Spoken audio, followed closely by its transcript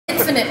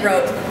infinite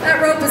rope.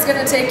 That rope is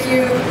going to take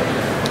you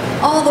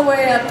all the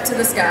way up to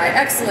the sky.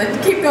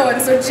 Excellent. Keep going.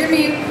 So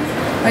Jimmy,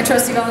 my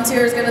trusty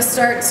volunteer, is going to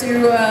start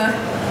to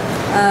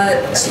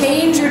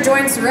change your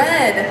joints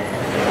red.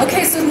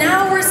 Okay, so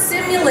now we're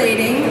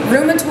simulating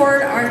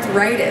rheumatoid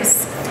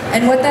arthritis.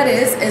 And what that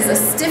is a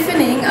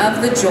stiffening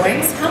of the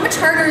joints. How much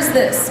harder is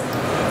this?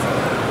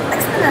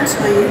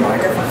 Exponentially more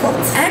difficult.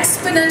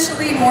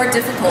 Exponentially more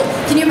difficult.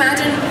 Can you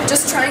imagine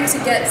just trying to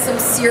get some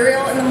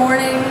cereal in the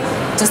morning,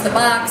 just the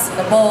box and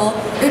the bowl?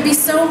 It would be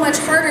so much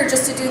harder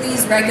just to do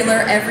these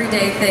regular,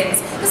 everyday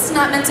things. This is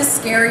not meant to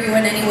scare you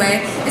in any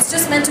way. It's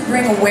just meant to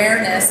bring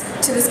awareness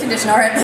to this condition. All right.